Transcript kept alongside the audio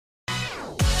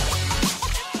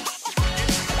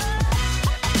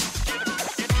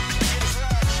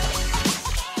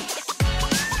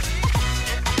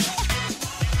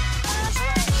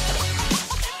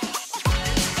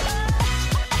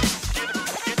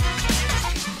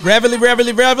Reveille,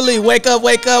 reveille, reveille. Wake up,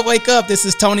 wake up, wake up. This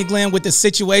is Tony Glenn with the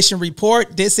Situation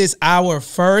Report. This is our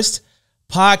first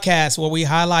podcast where we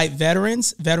highlight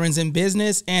veterans in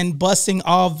business, and busting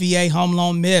all VA home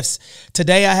loan myths.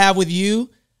 Today I have with you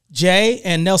Jay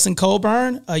and Nelson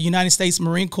Coburn, a United States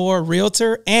Marine Corps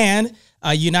realtor and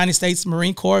a United States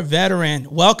Marine Corps veteran.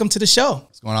 Welcome to the show.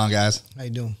 What's going on, guys? How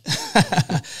you doing?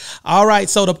 All right.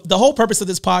 So the whole purpose of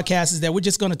this podcast is that we're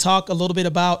just going to talk a little bit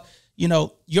about,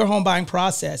 your home buying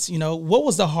process. What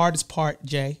was the hardest part,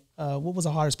 Jay? What was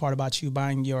the hardest part about you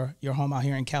buying your home out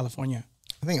here in California?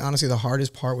 I think honestly the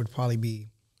hardest part would probably be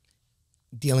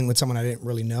dealing with someone I didn't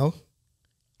really know.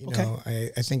 I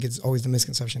think it's always the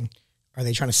misconception. Are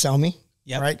they trying to sell me?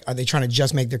 Yep. Right? Are they trying to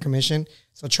just make their commission?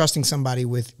 So trusting somebody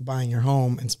with buying your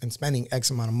home and spending X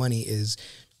amount of money is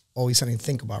always something to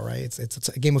think about, right? It's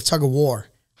a game of tug of war.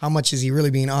 How much is he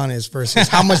really being honest versus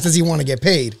how much does he want to get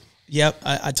paid? Yep,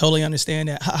 I totally understand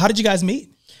that. How did you guys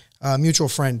meet? Mutual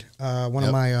friend, one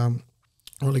of my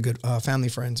really good family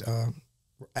friends,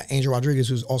 Angel Rodriguez,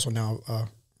 who's also now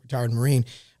retired Marine.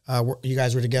 You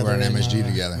guys were together. We're in MSG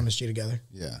together. MSG together.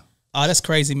 Yeah. Oh, that's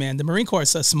crazy, man. The Marine Corps is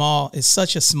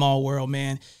such a small world,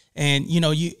 man. And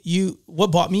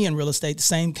what brought me in real estate,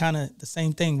 the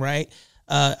same thing, right?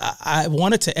 I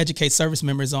wanted to educate service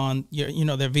members on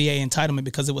their VA entitlement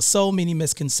because there was so many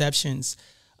misconceptions.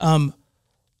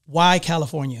 Why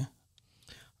California?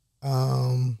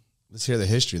 Let's hear the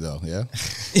history, though. Yeah.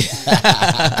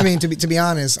 I mean, to be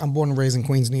honest, I'm born and raised in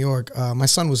Queens, New York. My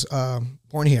son was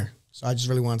born here, so I just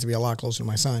really wanted to be a lot closer to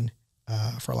my son,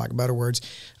 for lack of better words.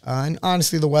 And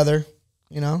honestly, the weather,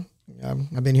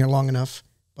 I've been here long enough,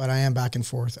 but I am back and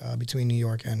forth between New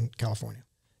York and California.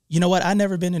 You know what? I've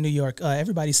never been to New York.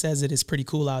 Everybody says it is pretty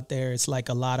cool out there. It's like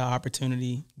a lot of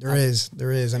opportunity. There is.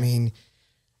 I mean,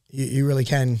 you really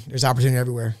can. There's opportunity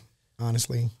everywhere,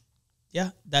 honestly. Yeah,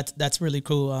 that's really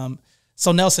cool.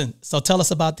 So Nelson, tell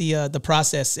us about the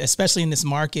process, especially in this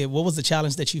market. What was the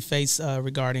challenge that you face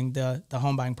regarding the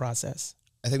home buying process?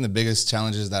 I think the biggest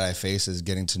challenges that I face is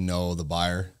getting to know the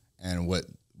buyer and what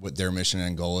their mission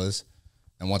and goal is.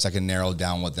 And once I can narrow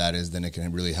down what that is, then it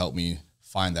can really help me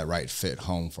find that right fit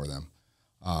home for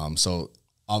them. So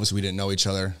obviously we didn't know each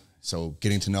other. So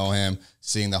getting to know him,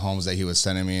 seeing the homes that he was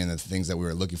sending me and the things that we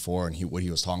were looking for and what he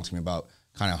was talking to me about,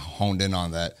 kind of honed in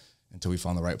on that until we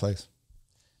found the right place.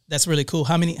 That's really cool.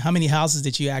 How many houses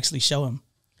did you actually show him?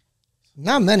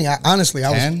 Not many. Honestly,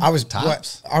 I was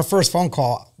tops. Our first phone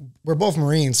call, we're both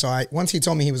Marines. So once he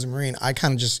told me he was a Marine,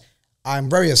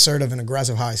 I'm very assertive and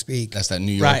aggressive how I speak. That's that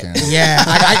New York. Right. Yeah.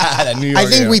 That New York. I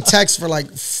think we text for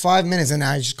like 5 minutes and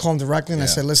I just called him directly and I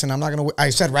said, listen, I'm not going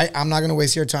to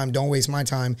waste your time. Don't waste my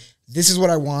time. This is what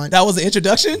I want. That was the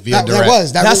introduction? That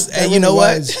was.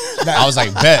 I was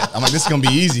like, bet. I'm like, this is going to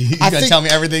be easy. He's going to tell me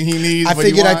everything he needs. I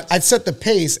figured I'd set the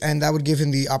pace and that would give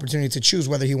him the opportunity to choose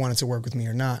whether he wanted to work with me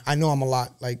or not. I know I'm a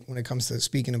lot like when it comes to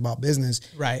speaking about business.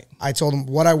 Right. I told him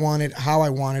what I wanted, how I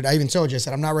wanted. I even told you, I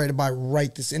said, I'm not ready to buy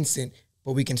right this instant,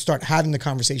 but we can start having the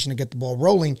conversation to get the ball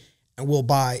rolling and we'll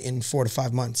buy in 4 to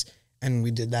 5 months. And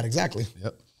we did that exactly.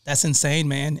 Yep. That's insane,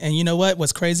 man. And you know what?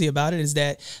 What's crazy about it is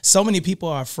that so many people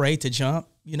are afraid to jump,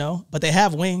 but they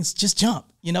have wings. Just jump,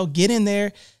 get in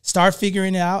there, start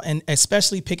figuring it out, and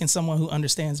especially picking someone who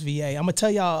understands VA. I'm going to tell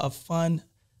y'all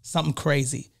something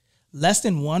crazy. Less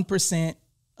than 1%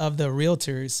 of the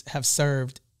realtors have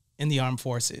served in the armed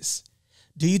forces.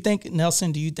 Do you think,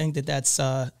 Nelson, that's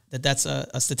a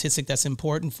statistic that's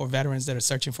important for veterans that are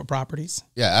searching for properties?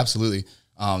 Yeah, absolutely.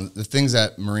 The things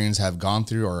that Marines have gone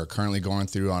through or are currently going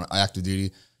through on active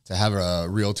duty, to have a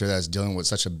realtor that's dealing with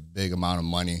such a big amount of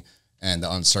money and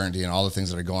the uncertainty and all the things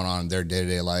that are going on in their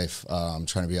day-to-day life,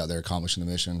 trying to be out there accomplishing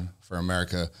the mission for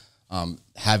America,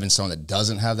 having someone that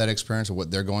doesn't have that experience of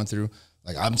what they're going through.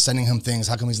 Like, I'm sending him things.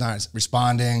 How come he's not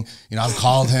responding? I've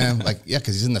called him. Like, yeah,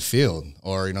 because he's in the field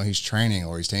or, he's training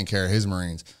or he's taking care of his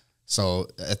Marines. So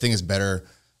I think it's better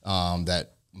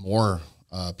that more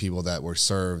people that were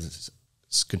served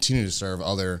continue to serve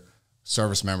other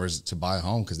service members to buy a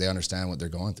home because they understand what they're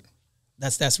going through.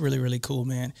 That's really, really cool,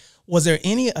 man. Was there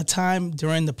a time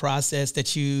during the process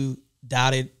that you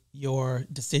doubted your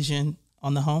decision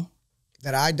on the home?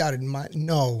 That I doubted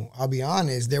no, I'll be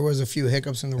honest. There was a few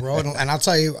hiccups in the road, and I'll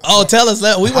tell you. Oh, tell us.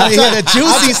 We want to hear the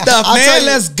juicy stuff, man.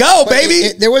 Let's go,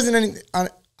 baby. There wasn't any,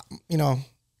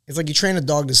 it's like you train a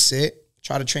dog to sit,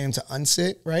 try to train him to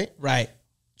unsit, right? Right.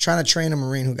 Trying to train a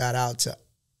Marine who got out to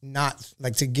not,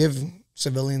 to give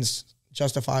civilians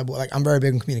justifiable, I'm very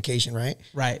big in communication, right?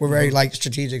 Right. We're very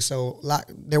strategic. So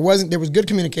there was good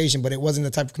communication, but it wasn't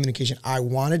the type of communication I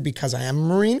wanted because I am a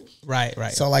Marine. Right.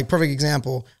 So perfect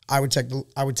example, I would text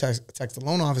the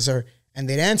loan officer and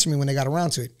they'd answer me when they got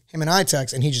around to it. Him and I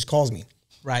text, and he just calls me.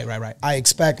 Right. I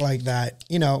expect like that,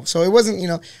 you know. So it wasn't, you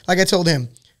know, like I told him,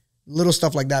 little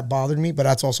stuff like that bothered me, but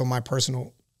that's also my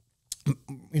personal,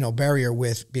 you know, barrier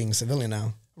with being a civilian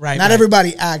now. Right. Not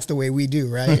everybody acts the way we do,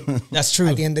 right? That's true.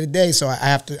 At the end of the day, so I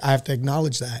have to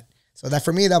acknowledge that. So that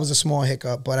for me, that was a small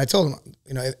hiccup. But I told him,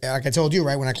 you know, like I told you,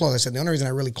 right, when I closed, I said the only reason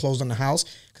I really closed on the house,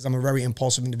 because I'm a very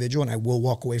impulsive individual and I will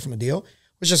walk away from a deal,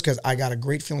 was just because I got a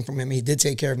great feeling from him. He did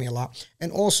take care of me a lot.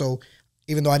 And also,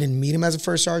 even though I didn't meet him as a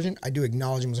first sergeant, I do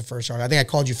acknowledge him as a first sergeant. I think I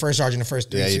called you first sergeant the first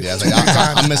day. Yeah, you did. I was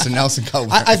like, I'm Mr. Nelson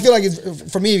Cobra. I feel like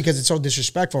it's, for me, because it's so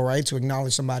disrespectful, right, to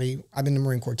acknowledge somebody. I've been in the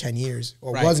Marine Corps 10 years,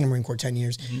 or was in the Marine Corps 10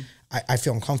 years. I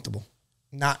feel uncomfortable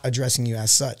not addressing you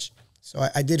as such. So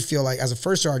I did feel like, as a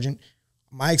first sergeant,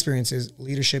 my experiences,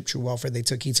 leadership, true welfare, he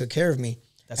took care of me.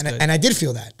 That's good. And I did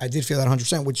feel that. I did feel that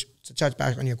 100%, which, to touch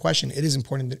back on your question, it is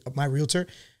important that my realtor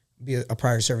be a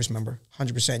prior service member,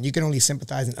 100%. You can only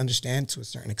sympathize and understand to a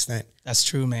certain extent. That's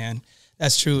true, man.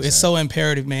 That's true. It's so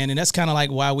imperative, man. And that's kind of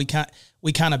like why we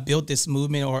kind of built this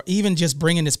movement, or even just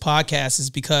bringing this podcast,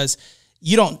 is because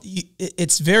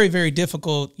it's very, very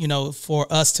difficult, you know, for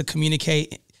us to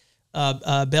communicate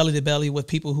belly to belly with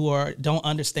people who don't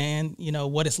understand, you know,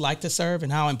 what it's like to serve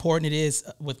and how important it is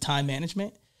with time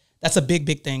management. That's a big,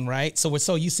 big thing, right? So we're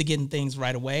so used to getting things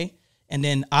right away. And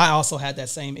then I also had that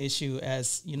same issue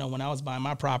as, you know, when I was buying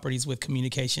my properties with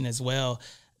communication as well.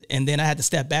 And then I had to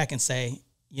step back and say,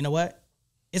 you know what?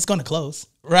 It's going to close,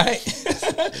 right?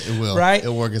 It will. Right?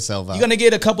 It'll work itself out. You're going to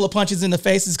get a couple of punches in the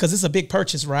faces because it's a big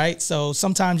purchase, right? So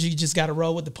sometimes you just got to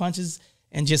roll with the punches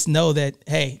and just know that,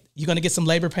 hey, you're going to get some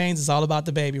labor pains. It's all about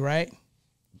the baby, right?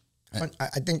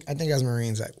 I think as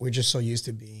Marines, that we're just so used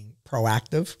to being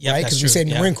proactive, Yep, right? Because we say in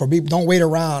the Marine Corps, don't wait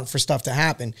around for stuff to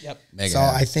happen. Yep. So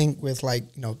I think with, like,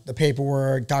 you know, the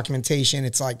paperwork, documentation,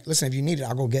 it's like, listen, if you need it,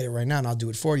 I'll go get it right now and I'll do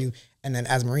it for you. And then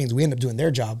as Marines, we end up doing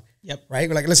their job. Yep. Right?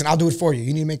 We're like, listen, I'll do it for you.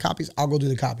 You need to make copies? I'll go do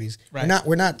the copies. Right.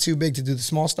 We're not too big to do the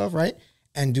small stuff, right?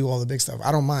 And do all the big stuff.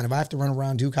 I don't mind. If I have to run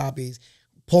around, do copies,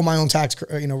 pull my own tax,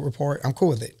 report, I'm cool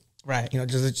with it. Right. You know,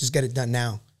 just get it done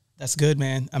now. That's good,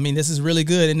 man. I mean, this is really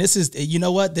good. And this is, you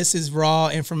know what? This is raw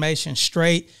information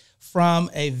straight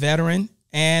from a veteran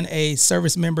and a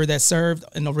service member that served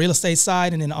in the real estate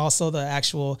side, and then also the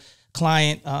actual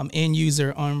client, end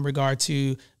user, on regard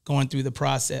to going through the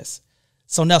process.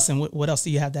 So Nelson, what else do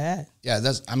you have to add? Yeah,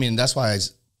 that's why I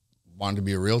wanted to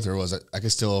be a realtor, was I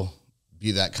could still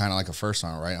be that kind of like a first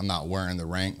sergeant, right? I'm not wearing the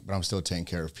rank, but I'm still taking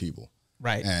care of people.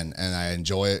 Right. And I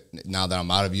enjoy it. Now that I'm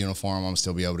out of uniform, I'm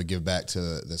still be able to give back to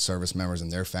the service members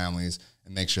and their families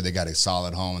and make sure they got a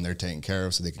solid home and they're taken care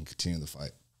of so they can continue the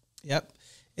fight. Yep.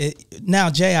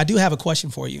 Now, Jay, I do have a question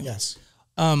for you. Yes.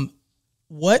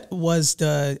 What was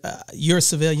you're a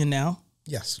civilian now?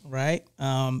 Yes. Right.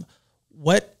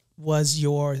 What was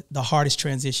the hardest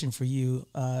transition for you,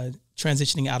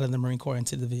 transitioning out of the Marine Corps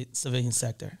into the civilian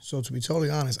sector? So to be totally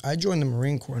honest, I joined the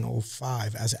Marine Corps in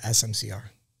 2005 as an SMCR.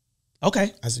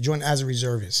 Okay. Joined as a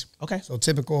reservist. Okay. So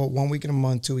typical 1 week in a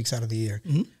month, 2 weeks out of the year.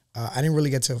 Mm-hmm. I didn't really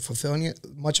get to fulfill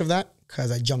much of that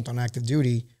because I jumped on active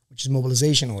duty, which is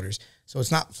mobilization orders. So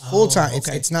it's not full time.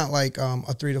 Okay. It's not like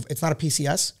it's not a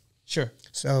PCS. Sure.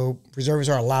 So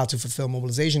reservists are allowed to fulfill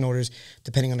mobilization orders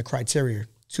depending on the criteria.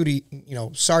 To the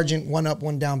sergeant, 1 up,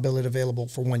 1 down billet available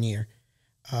for 1 year.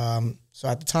 So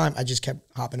at the time, I just kept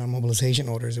hopping on mobilization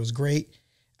orders. It was great.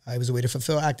 It was a way to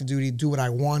fulfill active duty, do what I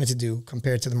wanted to do,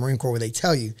 compared to the Marine Corps where they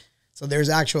tell you. So there was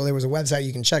a website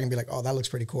you can check and be like, oh, that looks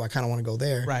pretty cool. I kind of want to go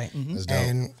there. Right. Mm-hmm. That's dope.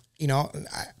 And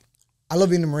I love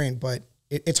being a Marine, but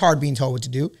it's hard being told what to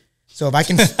do. So if I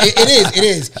can, it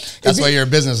is. That's why you're a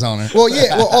business owner. Well,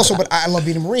 yeah. Well, also, but I love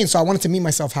being a Marine, so I wanted to meet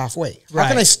myself halfway. How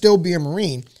can I still be a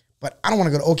Marine, but I don't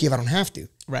want to go to Oki if I don't have to?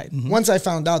 Right. Mm-hmm. Once I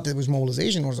found out that it was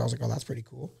mobilization orders, I was like, oh, that's pretty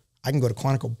cool. I can go to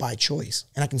Quantico by choice,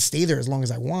 and I can stay there as long as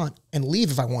I want and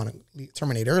leave if I want to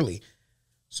terminate early.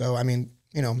 So, I mean,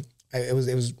 it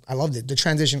was. I loved it. The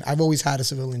transition. I've always had a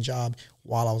civilian job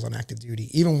while I was on active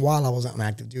duty. Even while I was on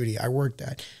active duty, I worked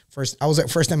at first. I was at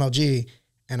First MLG,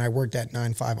 and I worked at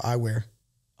 9-5 Eyewear.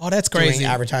 Oh, that's crazy. Doing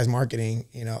advertised marketing.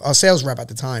 A sales rep at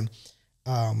the time.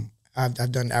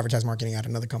 I've done advertised marketing at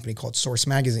another company called Source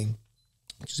Magazine,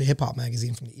 which is a hip hop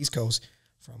magazine from the East Coast.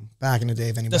 From back in the day,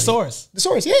 if anybody. The Source,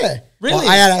 yeah. Really?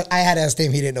 Well, I had asked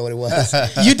him. He didn't know what it was.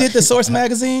 You did the Source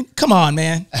magazine? Come on,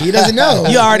 man. He doesn't know.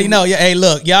 You already know. Yeah. Hey,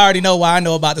 look, you already know why I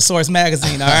know about the Source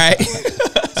magazine. All right.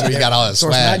 So you got all that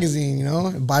Source swag.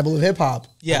 magazine, Bible of hip hop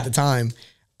at the time.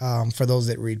 For those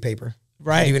that read paper,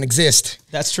 right? Don't even exist.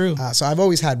 That's true. So I've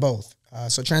always had both.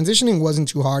 So transitioning wasn't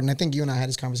too hard, and I think you and I had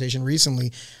this conversation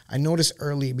recently. I noticed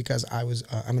early because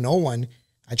I'm an 01.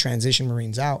 I transitioned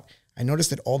Marines out. I noticed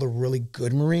that all the really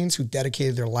good Marines who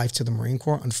dedicated their life to the Marine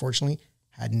Corps, unfortunately,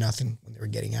 had nothing when they were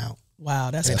getting out.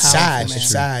 Wow, that's It's powerful, sad. man. It's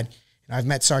sad. And I've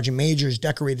met sergeant majors,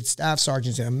 decorated staff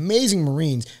sergeants, and amazing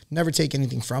Marines. Never take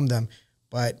anything from them,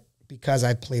 but because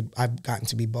I've gotten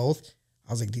to be both.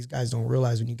 I was like, these guys don't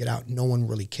realize when you get out, no one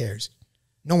really cares.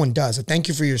 No one does. So thank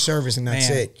you for your service, and that's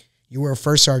it. You were a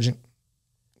first sergeant.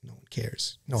 No one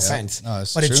cares. No offense. No,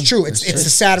 but it's true. It's a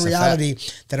sad reality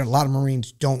that a lot of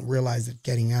Marines don't realize that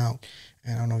getting out,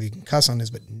 and I don't know if you can cuss on this,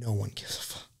 but no one gives a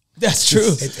fuck. That's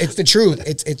true. It's the truth.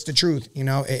 It's the truth. You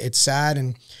know, it's sad.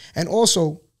 And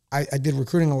also, I did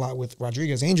recruiting a lot with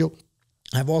Rodriguez Angel.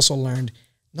 I've also learned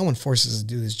no one forces us to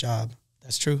do this job.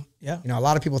 That's true. Yeah. You know, a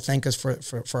lot of people thank us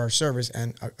for our service,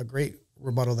 and a great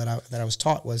rebuttal that I was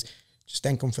taught was just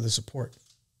thank them for the support.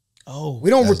 Oh, we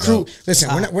don't recruit. Dope. Listen,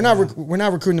 we're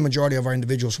not recruiting the majority of our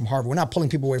individuals from Harvard. We're not pulling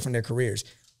people away from their careers.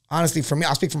 Honestly, for me,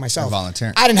 I'll speak for myself. You're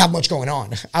volunteering. I didn't have much going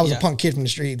on. I was a punk kid from the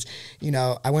streets. You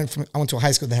know, I went to a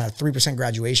high school that had a 3%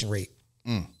 graduation rate.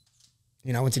 You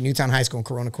know, I went to Newtown High School in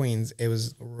Corona, Queens. It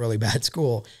was a really bad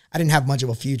school. I didn't have much of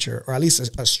a future, or at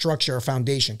least a structure, a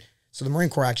foundation. So the Marine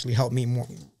Corps actually helped me more.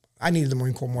 I needed the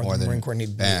Marine Corps more than the Marine Corps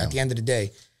needed me at the end of the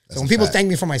day. So when people thank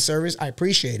me for my service, I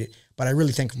appreciate it, but I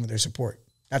really thank them for their support.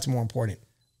 That's more important.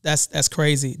 That's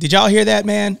crazy. Did y'all hear that,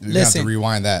 man? You're Listen, have to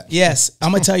rewind that. Yes,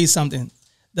 I'm gonna tell you something.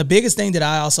 The biggest thing that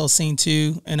I also seen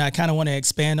too, and I kind of want to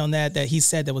expand on that he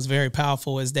said that was very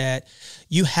powerful, is that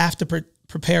you have to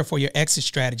prepare for your exit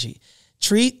strategy.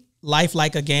 Treat life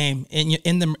like a game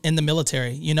in the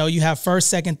military. You know, you have first,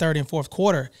 second, third, and fourth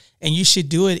quarter, and you should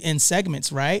do it in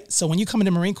segments, right? So when you come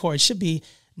into Marine Corps, it should be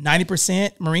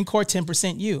 90% Marine Corps,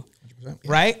 10% you.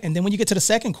 Right? And then when you get to the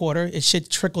second quarter, it should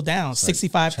trickle down,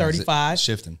 65-35.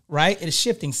 Shifting. Right? It is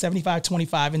shifting,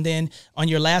 75-25. And then on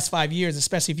your last 5 years,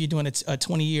 especially if you're doing a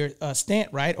 20-year stint,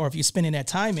 right? Or if you're spending that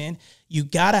time in, you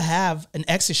got to have an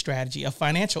exit strategy, a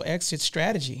financial exit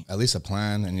strategy. At least a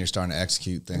plan, and you're starting to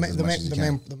execute things as much as you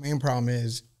can. The main problem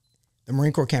is the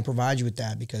Marine Corps can't provide you with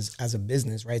that because as a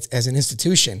business, right? As an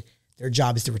institution, their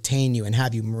job is to retain you and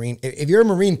have you Marine. If you're a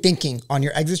Marine thinking on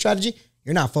your exit strategy,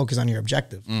 you're not focused on your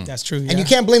objective. That's true. Yeah. And you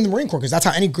can't blame the Marine Corps because that's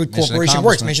how any good corporation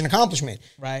works. Mission accomplishment.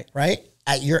 Right. Right.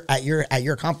 At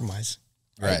your compromise.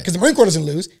 Right. Because the Marine Corps doesn't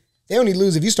lose. They only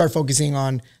lose if you start focusing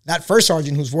on that first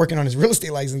sergeant who's working on his real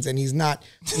estate license and he's not,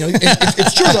 you know,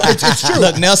 it's true. It's true.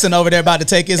 Look, Nelson over there about to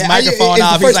take his microphone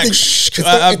off. He's like,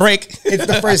 shh, break. It's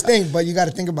the first thing, but you got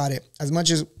to think about it. As much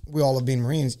as we all have been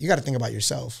Marines, you got to think about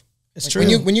yourself. It's true.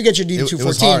 When you get your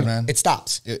DD-214, it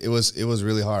stops. It was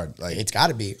really hard. Like it's got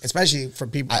to be, especially for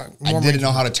people. I didn't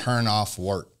know how to turn off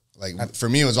work. Like for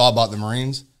me, it was all about the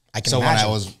Marines. So imagine.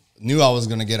 When knew I was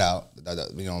going to get out,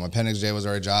 you know, my appendix J was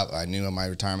already dropped. I knew my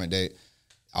retirement date.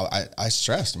 I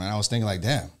stressed, man. I was thinking like,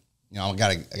 damn, you know, I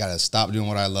gotta stop doing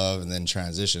what I love and then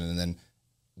transition, and then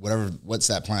what's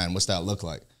that plan? What's that look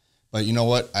like? But you know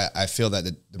what? I feel that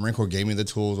the Marine Corps gave me the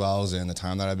tools while I was in, the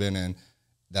time that I've been in,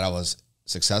 that I was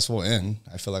successful in.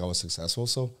 I feel like I was successful,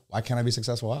 so why can't I be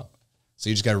successful out? So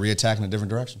you just got to reattack in a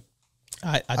different direction.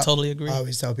 I totally agree. I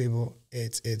always tell people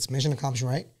it's mission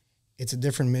accomplishment, right? It's a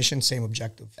different mission, same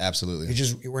objective. Absolutely.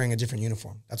 You're wearing a different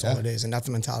uniform. That's all it is, and that's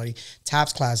the mentality.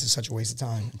 TAPS class is such a waste of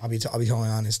time. I'll be totally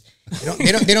honest.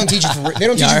 They don't teach you for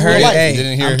real life. Hey, you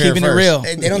didn't hear I'm keeping it real.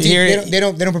 They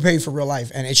don't prepare you for real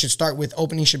life, and it should start with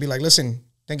opening. Should be like, listen,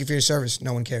 thank you for your service.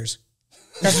 No one cares.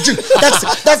 That's the truth.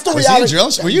 That's the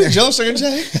reality. Were you a drill sergeant,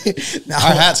 Jay? No.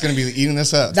 Our hat's going to be eating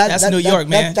this up. That's New York,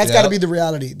 man. That's got to be the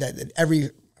reality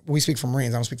that we speak for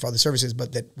Marines. I don't speak for other services,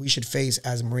 but that we should face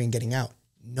as a Marine getting out.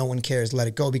 No one cares. Let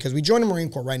it go, because we joined the Marine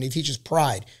Corps, right? And they teach us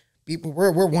pride.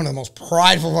 We're one of the most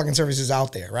prideful fucking services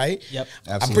out there, right? Yep.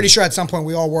 Absolutely. I'm pretty sure at some point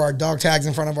we all wore our dog tags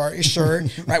in front of our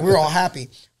shirt, right? We were all happy.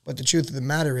 But the truth of the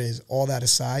matter is, all that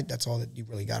aside, that's all that you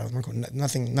really got out of the Marine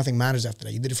Corps. Nothing matters after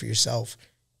that. You did it for yourself.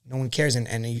 No one cares,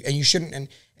 and you shouldn't. And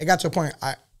it got to a point.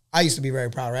 I used to be very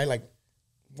proud, right? Like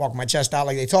walk my chest out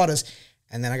like they taught us,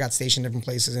 and then I got stationed in different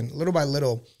places, and little by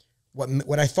little,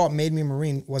 what I thought made me a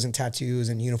Marine wasn't tattoos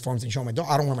and uniforms and showing my dog.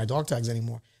 I don't wear my dog tags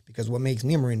anymore, because what makes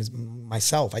me a Marine is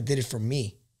myself. I did it for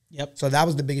me. Yep. So that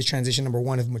was the biggest transition, number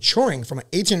one, of maturing from an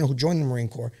 18-year-old who joined the Marine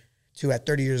Corps to at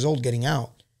 30 years old getting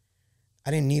out. I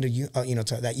didn't need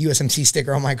that USMC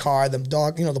sticker on my car, the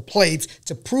dog, the plates,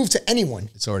 to prove to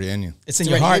anyone. It's already in you. It's in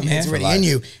your heart, man. It's already in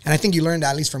you. And I think you learned that,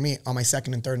 at least for me, on my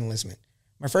second and third enlistment.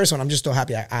 My first one, I'm just so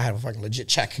happy I have a fucking legit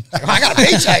check. I got a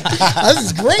paycheck. This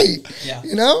is great. Yeah.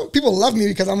 People love me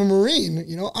because I'm a Marine.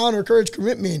 Honor, courage,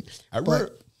 commitment.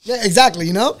 Yeah,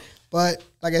 exactly. But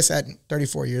like I said,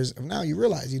 34 years of now, you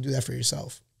realize you do that for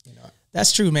yourself.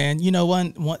 That's true, man.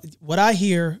 What I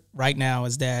hear right now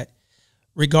is that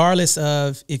regardless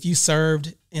of if you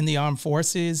served in the armed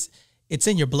forces, it's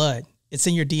in your blood. It's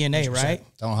in your DNA, 100%. Right?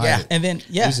 Don't hide it. And then,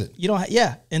 you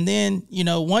don't, And then,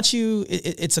 once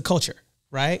it's a culture,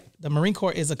 right? The Marine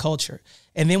Corps is a culture.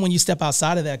 And then when you step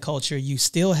outside of that culture, you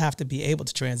still have to be able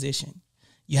to transition.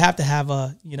 You have to have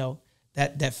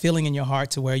that feeling in your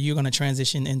heart to where you're going to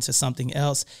transition into something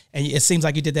else. And it seems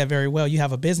like you did that very well. You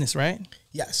have a business, right?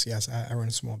 Yes. I run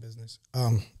a small business.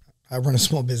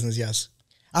 Yes.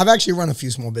 I've actually run a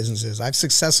few small businesses. I've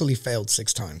successfully failed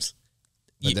 6 times.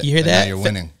 You hear that? Now you're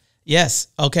winning. Yes.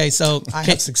 Okay. So I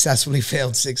have successfully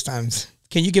failed 6 times.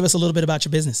 Can you give us a little bit about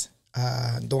your business?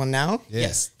 The one now?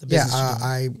 Yes. The business.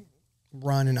 I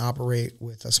run and operate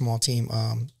with a small team.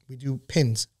 We do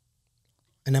pins,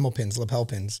 enamel pins, lapel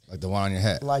pins. Like the one on your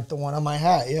hat. Like the one on my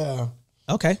hat, yeah.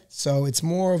 Okay. So it's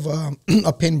more of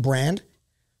a pin brand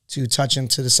to touch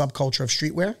into the subculture of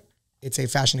streetwear. It's a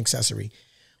fashion accessory.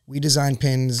 We design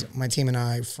pins, my team and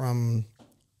I, from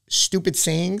stupid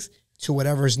sayings to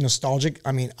whatever is nostalgic.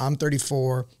 I mean, I'm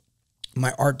 34.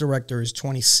 My art director is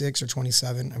 26 or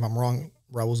 27. If I'm wrong,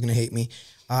 Raul's going to hate me.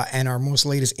 And our most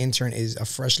latest intern is a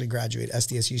freshly graduated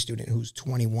SDSU student who's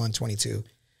 21, 22.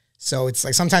 So it's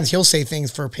like sometimes he'll say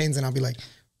things for pins and I'll be like,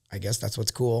 I guess that's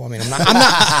what's cool. I mean,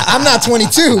 I'm not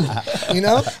 22,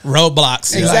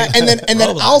 Roadblocks. Exactly. And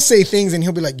then I'll say things and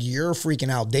he'll be like, you're freaking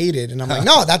outdated. And I'm like,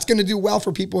 no, that's going to do well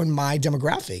for people in my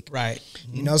demographic. Right.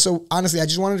 So honestly, I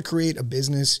just wanted to create a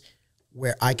business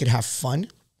where I could have fun.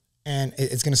 And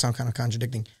it's going to sound kind of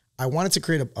contradicting. I wanted to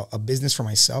create a business for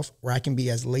myself where I can be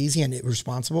as lazy and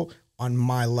irresponsible on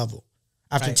my level.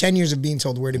 After 10 years of being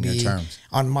told where to be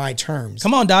on my terms.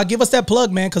 Come on, Doc, give us that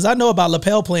plug, man, because I know about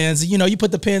lapel pins. You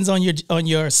put the pins on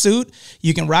your suit.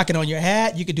 You can rock it on your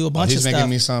hat. You can do a bunch of stuff. He's making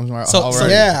me some already.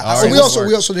 So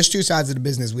we also there's 2 sides of the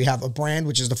business. We have a brand,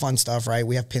 which is the fun stuff, right?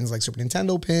 We have pins like Super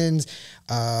Nintendo pins,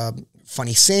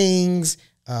 funny sayings,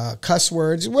 cuss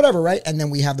words, whatever, right? And then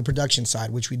we have the production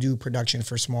side, which we do production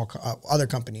for small other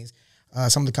companies.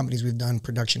 Some of the companies we've done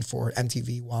production for: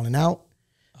 MTV, Wild 'N Out.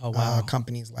 Oh, wow.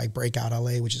 Companies like Breakout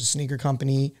LA, which is a sneaker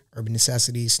company, Urban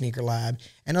Necessities, Sneaker Lab,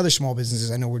 and other small businesses.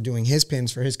 I know we're doing his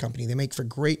pins for his company. They make for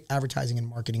great advertising and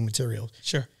marketing materials.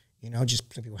 Sure.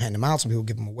 Just some people hand them out, some people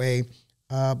give them away.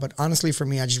 But honestly, for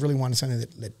me, I just really wanted something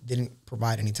that didn't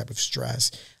provide any type of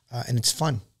stress. And it's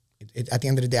fun. At the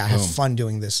end of the day, I have fun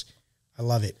doing this. I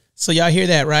love it. So y'all hear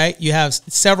that, right? You have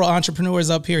several entrepreneurs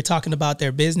up here talking about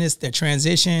their business, their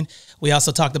transition. We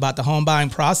also talked about the home buying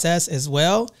process as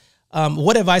well.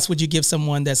 What advice would you give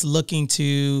someone that's looking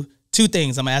to 2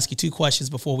 things? I'm going to ask you 2 questions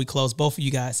before we close, both of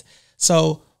you guys.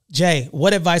 So, Jay,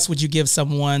 what advice would you give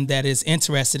someone that is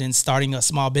interested in starting a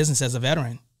small business as a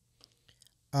veteran?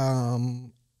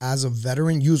 As a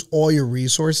veteran, use all your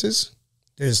resources.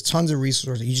 There's tons of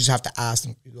resources. You just have to ask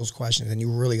them those questions, and you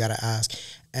really got to ask.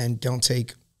 And don't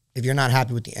take, if you're not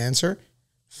happy with the answer,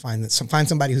 find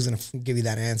somebody who's going to give you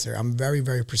that answer. I'm very,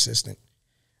 very persistent.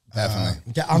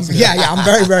 Definitely. I'm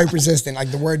very, very persistent. Like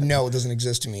the word no doesn't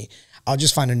exist to me. I'll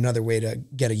just find another way to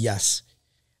get a yes.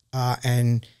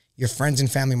 And your friends and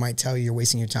family might tell you you're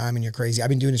wasting your time and you're crazy. I've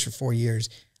been doing this for 4 years.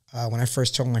 When I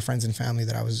first told my friends and family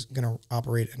that I was going to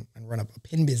operate and run a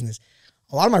pin business,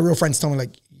 a lot of my real friends told me,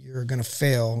 like, you're going to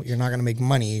fail. You're not going to make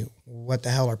money. What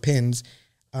the hell are pins?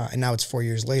 And now it's 4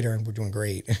 years later and we're doing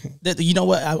great. You know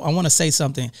what? I want to say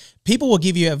something. People will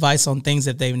give you advice on things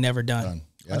that they've never done.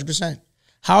 100%.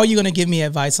 How are you going to give me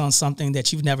advice on something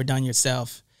that you've never done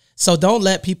yourself? So don't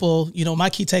let people, my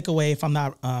key takeaway,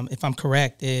 if I'm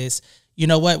correct, is,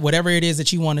 whatever it is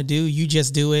that you want to do, you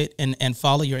just do it and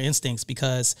follow your instincts,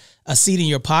 because a seed in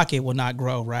your pocket will not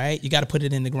grow, right? You got to put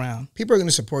it in the ground. People are going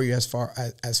to support you as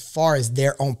far as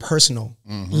their own personal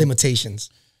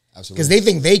limitations. Absolutely. Because they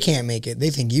think they can't make it.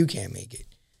 They think you can't make it.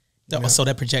 So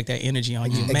they project that energy on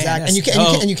you. Exactly.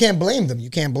 Man, and you can't blame them. You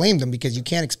can't blame them because you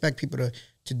can't expect people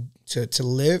to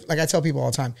live. Like I tell people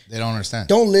all the time, they don't understand.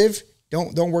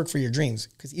 Don't work for your dreams,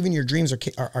 because even your dreams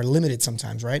are limited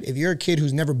sometimes, right? If you're a kid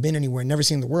who's never been anywhere, never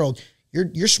seen the world,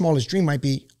 your smallest dream might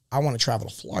be, I want to travel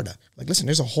to Florida. Like, listen,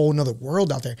 there's a whole nother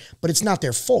world out there, but it's not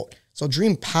their fault. So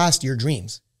dream past your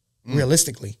dreams,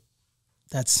 realistically.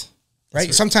 That's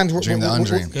right. Sometimes we're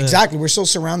undream. Exactly. We're so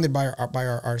surrounded by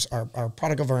our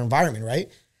product of our environment,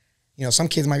 right? Some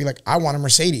kids might be like, I want a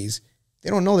Mercedes. They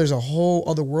don't know there's a whole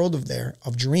other world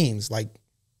of dreams. Like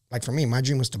for me, my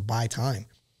dream was to buy time.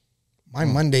 My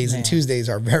Mondays and Tuesdays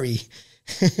are very,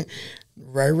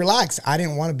 very relaxed. I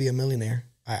didn't want to be a millionaire.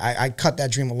 I cut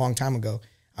that dream a long time ago.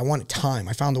 I wanted time.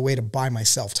 I found a way to buy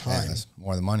myself time. Yeah, that's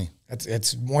more than money.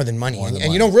 It's more than money. More than and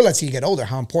money. you don't realize till you get older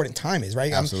how important time is,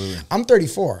 right? Absolutely. I'm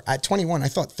 34. At 21, I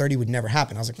thought 30 would never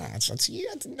happen. I was like, nah,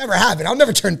 that's never happen. I'll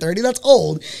never turn 30. That's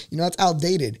old. You know, that's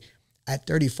outdated. At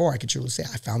 34, I could truly say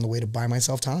I found a way to buy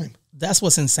myself time. That's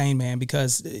what's insane, man,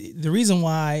 because the reason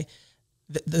why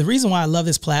I love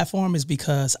this platform is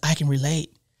because I can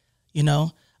relate, you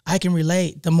know? I can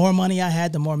relate. The more money I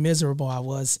had, the more miserable I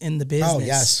was in the business. Oh,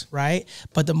 yes. Right?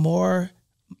 But the more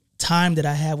time that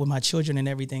I had with my children and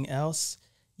everything else,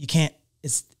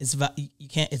 it's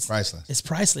Priceless. It's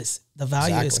priceless. The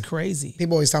value is crazy.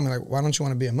 People always tell me, like, why don't you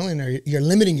want to be a millionaire? You're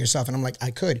limiting yourself. And I'm like,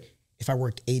 I could if I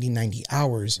worked 80, 90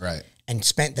 hours Right. and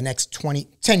spent the next 10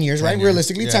 years, right? years,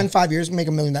 Realistically, yeah. 10, 5 years, make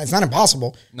 $1 million. It's not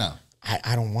impossible. No.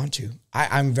 I don't want to.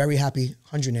 I'm very happy,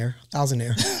 hundredaire,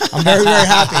 thousandaire. I'm very, very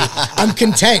happy. I'm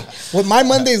content. What my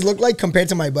Mondays look like compared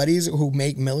to my buddies who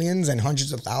make millions and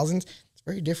hundreds of thousands, it's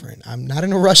very different. I'm not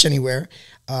in a rush anywhere.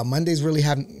 Mondays really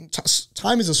have,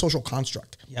 time is a social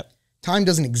construct. Yep. Time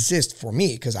doesn't exist for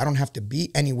me because I don't have to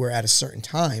be anywhere at a certain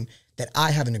time that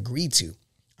I haven't agreed to.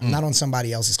 I'm not on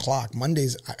somebody else's clock.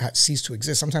 Mondays cease to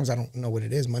exist. Sometimes I don't know what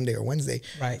it is, Monday or Wednesday.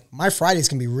 Right. My Fridays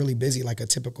can be really busy, like a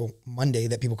typical Monday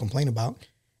that people complain about.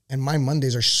 And my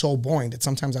Mondays are so boring that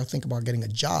sometimes I think about getting a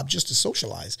job just to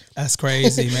socialize. That's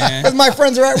crazy, man. Because my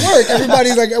friends are at work.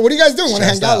 Everybody's like, what are you guys doing? Want to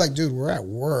hang Stressed out? out. Like, dude, we're at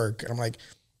work. And I'm like,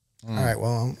 all right,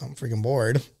 well, I'm freaking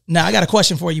bored. Now, I got a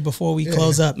question for you before we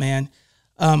close up, man.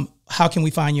 How can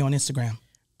we find you on Instagram?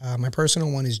 My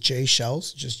personal one is Jay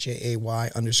Shells, just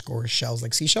JAY_shells,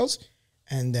 like seashells.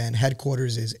 And then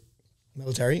headquarters is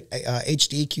military,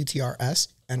 HDQTRS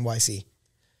NYC.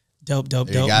 Dope,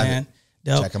 You got man. it.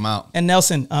 Dope. Check them out. And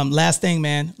Nelson, last thing,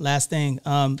 man. Last thing.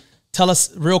 Tell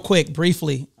us real quick,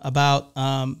 briefly, about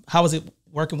how was it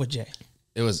working with Jay?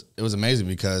 It was amazing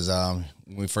because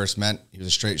when we first met, he was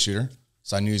a straight shooter.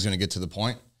 So I knew he was going to get to the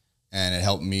point, and it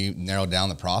helped me narrow down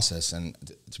the process. And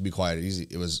to be quite easy,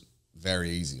 it was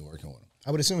very easy working with him.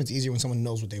 I would assume it's easier when someone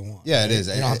knows what they want. Yeah, it is.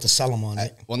 You don't have to sell them on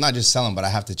it. Well, not just sell them, but I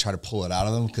have to try to pull it out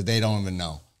of them because they don't even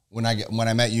know. When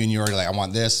I met you and you were like, I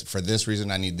want this for this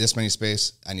reason. I need this many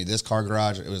space. I need this car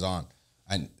garage. It was on.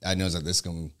 I knew that this is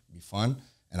going to be fun,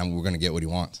 and we're going to get what he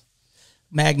wants.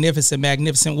 Magnificent,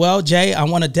 magnificent. Well, Jay, I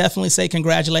want to definitely say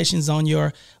congratulations on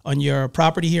your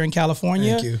property here in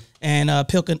California. Thank you. And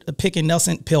picking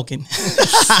Nelson Pilkin.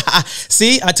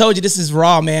 See, I told you this is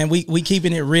raw, man. We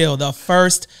keeping it real. The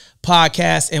first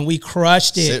podcast, and we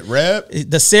crushed it. SITREP.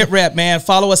 The SITREP, man.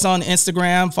 Follow us on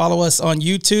Instagram. Follow us on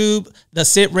YouTube. The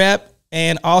SITREP,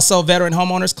 and also Veteran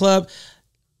Homeowners Club.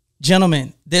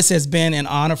 Gentlemen, this has been an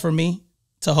honor for me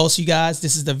to host you guys.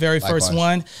 This is the very first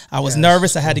one. I was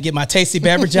nervous. I had to get my tasty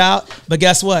beverage out. But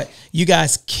guess what? You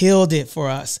guys killed it for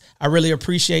us. I really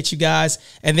appreciate you guys.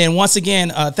 And then once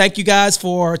again, thank you guys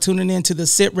for tuning in to the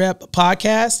SITREP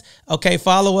podcast. Okay,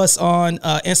 follow us on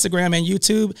Instagram and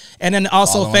YouTube. And then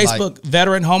also Facebook,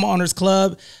 Veteran Homeowners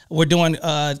Club. We're doing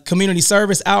community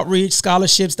service, outreach,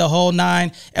 scholarships, the whole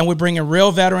nine. And we're bringing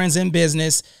real veterans in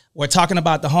business. We're talking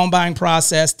about the home buying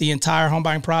process, the entire home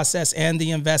buying process, and the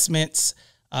investments.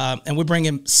 And we're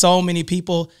bringing so many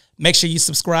people. Make sure you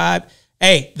subscribe.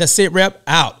 Hey, the SITREP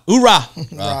out.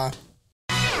 Hoorah.